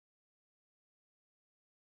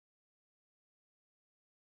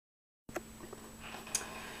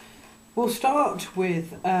We'll start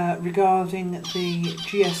with regarding the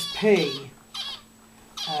GSP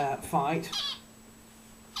fight.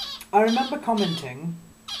 I remember commenting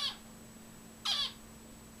that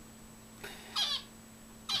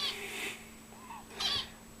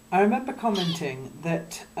I remember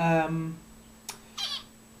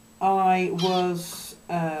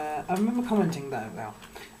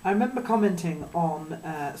commenting on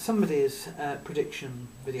somebody's prediction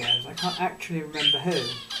videos. I can't actually remember who.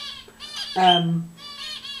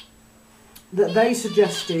 That they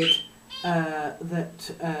suggested that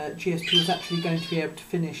GSP was actually going to be able to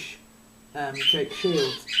finish Jake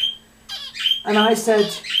Shields, and I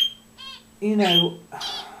said, you know,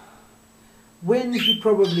 win he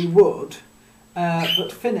probably would,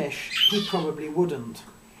 but finish he probably wouldn't.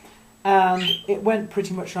 And it went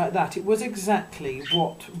pretty much like that. It was exactly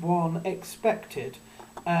what one expected.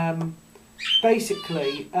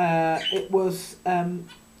 Basically, it was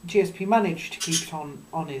GSP managed to keep it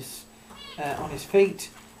on his feet.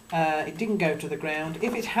 It didn't go to the ground.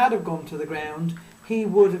 If it had have gone to the ground, he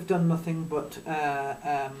would have done nothing but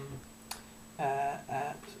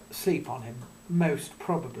sleep on him, most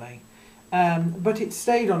probably. But it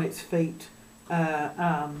stayed on its feet,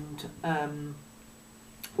 and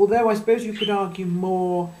although I suppose you could argue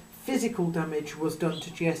more physical damage was done to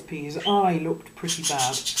GSP, his eye looked pretty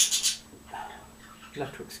bad. You'll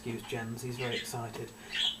have to excuse Jens, he's very excited.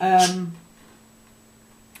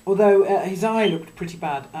 Although his eye looked pretty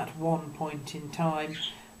bad at one point in time,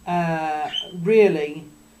 really,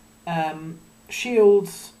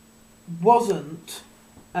 Shields wasn't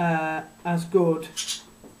as good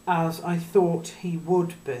as I thought he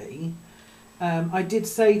would be. I did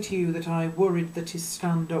say to you that I worried that his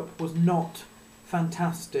stand-up was not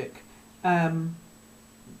fantastic.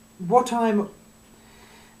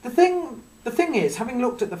 The thing is, having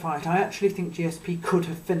looked at the fight, I actually think GSP could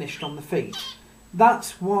have finished on the feet.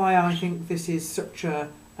 That's why I think this is such a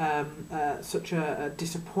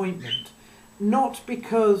disappointment. Not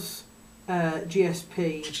because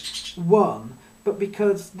GSP won, but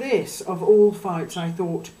because this, of all fights, I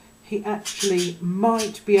thought he actually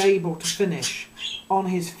might be able to finish on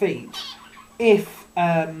his feet if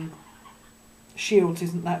Shields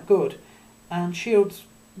isn't that good. And Shields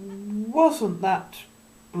wasn't that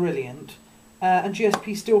brilliant, and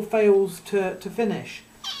GSP still fails to finish.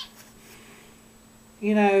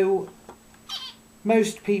 You know, I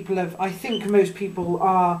think most people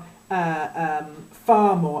are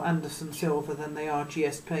far more Anderson Silva than they are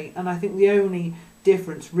GSP, and I think the only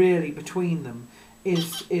difference really between them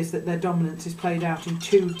is that their dominance is played out in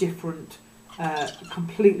two different,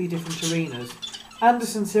 completely different arenas.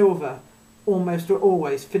 Anderson Silva almost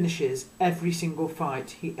always finishes every single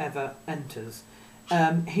fight he ever enters.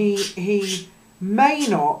 He may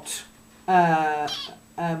not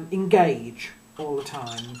engage all the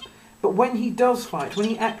time, but when he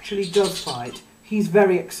actually does fight, he's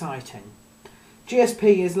very exciting.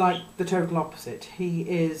 GSP is like the total opposite. He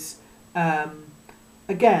is,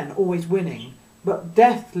 again, always winning, but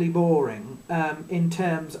deathly boring in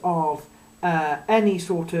terms of any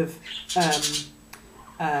sort of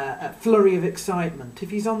flurry of excitement. If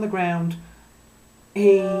he's on the ground,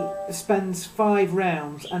 he spends 5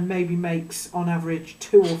 rounds and maybe makes, on average,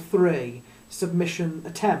 2 or 3 submission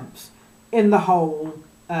attempts in the whole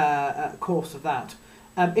course of that.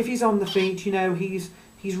 If he's on the feet, you know, he's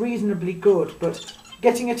reasonably good, but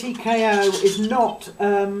getting a TKO is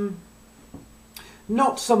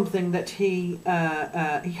not something that he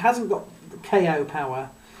hasn't got KO power.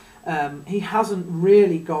 He hasn't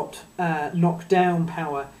really got knockdown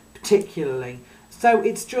power particularly. So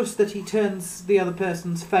it's just that he turns the other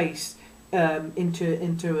person's face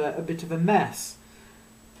into a bit of a mess.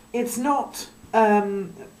 It's not.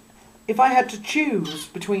 If I had to choose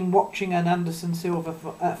between watching an Anderson Silva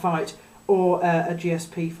fight or a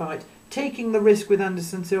GSP fight, taking the risk with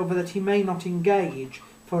Anderson Silva that he may not engage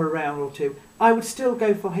for a round or two, I would still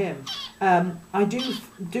go for him. I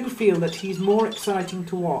do feel that he's more exciting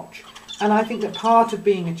to watch, and I think that part of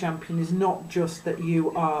being a champion is not just that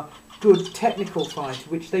you are good technical fighter,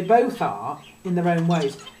 which they both are in their own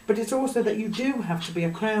ways, but it's also that you do have to be a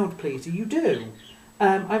crowd pleaser. You do.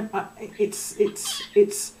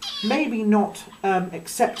 It's maybe not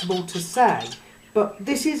acceptable to say, but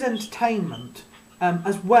this is entertainment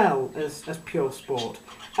as well as pure sport.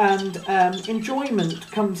 And enjoyment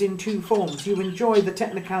comes in 2 forms. You enjoy the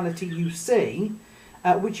technicality you see,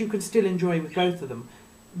 which you can still enjoy with both of them,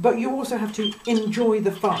 but you also have to enjoy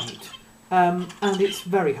the fight. And it's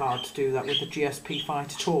very hard to do that with the GSP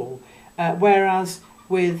fight at all. Whereas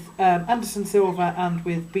with Anderson Silva and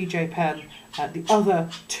with BJ Penn, the other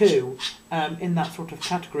two in that sort of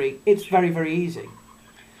category, it's very, very easy.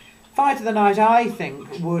 Fight of the night, I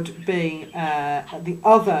think, would be the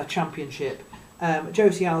other championship.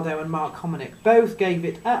 Josie Aldo and Mark Hominick both gave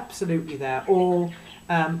it absolutely their all,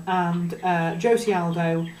 and Josie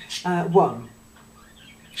Aldo won.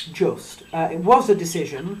 It was a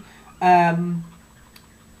decision, and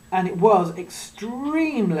it was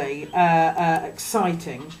extremely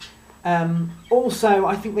exciting. Also,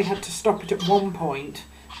 I think they had to stop it at one point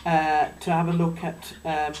to have a look at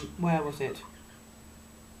where was it?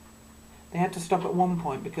 They had to stop at one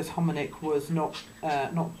point because Hominick was not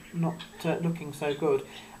looking so good.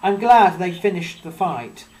 I'm glad they finished the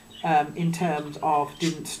fight in terms of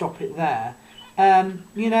didn't stop it there.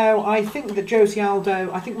 You know, I think that Josie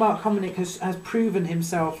Aldo, I think Mark Hominick has proven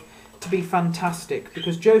himself to be fantastic,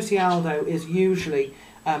 because Josie Aldo is usually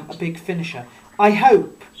a big finisher. I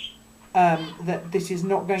hope that this is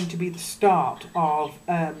not going to be the start of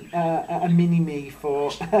a mini-me for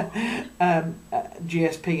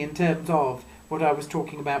GSP in terms of what I was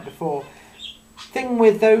talking about before. Thing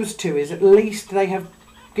with those two is at least they have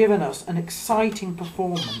given us an exciting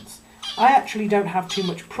performance. I actually don't have too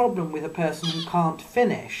much problem with a person who can't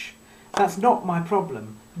finish. That's not my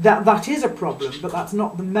problem. That is a problem, but that's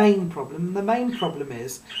not the main problem. The main problem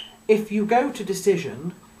is, if you go to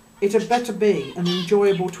decision, it had better be an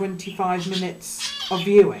enjoyable 25 minutes of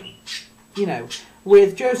viewing. You know,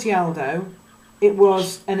 with Josie Aldo, it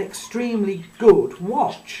was an extremely good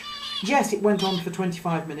watch. Yes, it went on for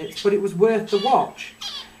 25 minutes, but it was worth the watch.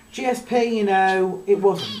 GSP, you know, it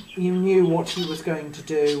wasn't. You knew what he was going to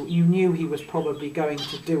do. You knew he was probably going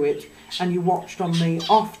to do it. And you watched on the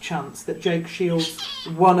off chance that Jake Shields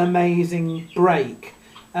won amazing break.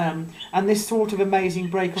 And this sort of amazing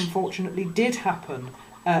break, unfortunately, did happen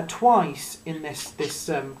twice in this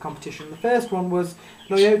competition. The first one was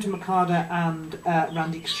Lyoto Machida and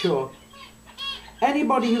Randy Couture.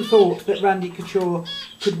 Anybody who thought that Randy Couture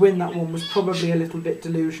could win that one was probably a little bit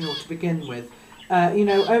delusional to begin with. You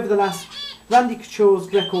know, over the last... Randy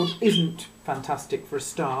Couture's record isn't fantastic for a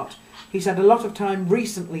start. He's had a lot of time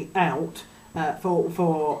recently out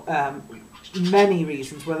for many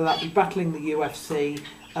reasons, whether that be battling the UFC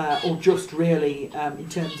or just really in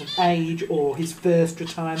terms of age or his first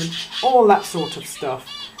retirement, all that sort of stuff.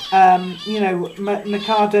 You know,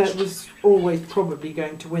 Machida was always probably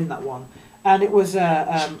going to win that one, and it was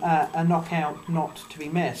a knockout not to be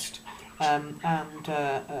missed. And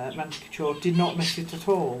Randy Couture did not miss it at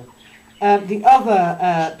all. The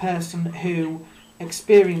other person who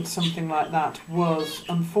experienced something like that was,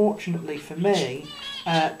 unfortunately for me,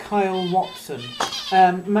 Kyle Watson.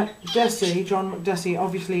 John McDessie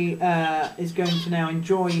obviously is going to now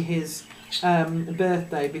enjoy his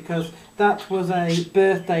birthday, because that was a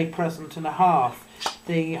birthday present and a half.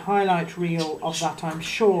 The highlight reel of that, I'm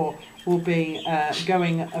sure, will be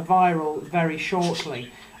going viral very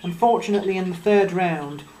shortly. Unfortunately, in the third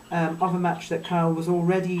round of a match that Kyle was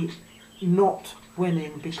already not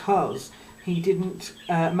winning because he didn't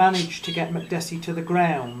manage to get McDessie to the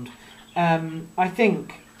ground, I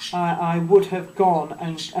think I would have gone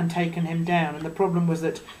and taken him down. And the problem was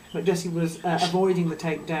that McDessie was avoiding the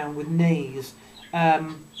takedown with knees.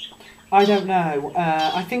 I don't know.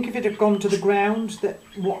 I think if it had gone to the ground, that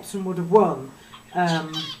Watson would have won.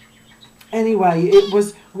 Anyway, it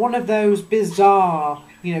was one of those bizarre,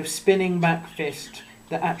 you know, spinning back fist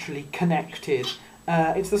that actually connected.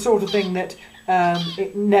 It's the sort of thing that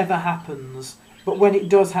it never happens, but when it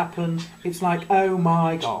does happen, it's like, oh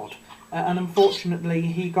my god. And unfortunately,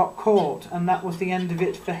 he got caught, and that was the end of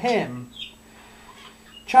it for him.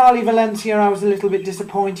 Charlie Valencia, I was a little bit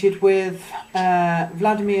disappointed with.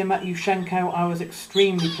 Vladimir Matyushenko, I was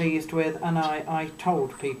extremely pleased with, and I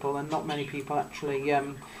told people, and not many people actually,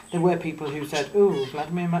 there were people who said, ooh,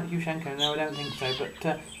 Vladimir Matyushenko, no, I don't think so,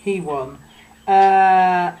 but he won.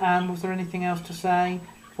 And was there anything else to say?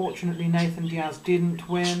 Fortunately, Nathan Diaz didn't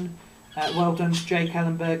win. Well done to Jake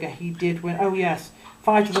Ellenberger, he did win. Oh yes,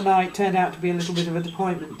 Fight of the Night turned out to be a little bit of a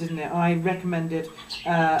disappointment, didn't it? I recommended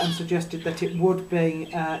and suggested that it would be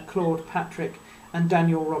Claude Patrick and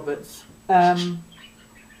Daniel Roberts.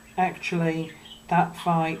 Actually, that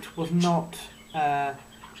fight was not...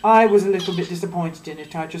 I was a little bit disappointed in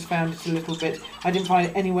it. I just found it a little bit... I didn't find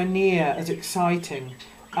it anywhere near as exciting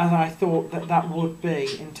as I thought that would be,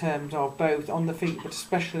 in terms of both on the feet but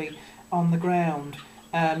especially on the ground.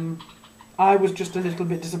 I was just a little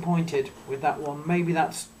bit disappointed with that one. Maybe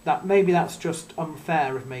that's just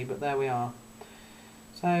unfair of me, but there we are.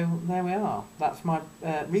 So there we are. That's my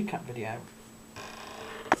recap video.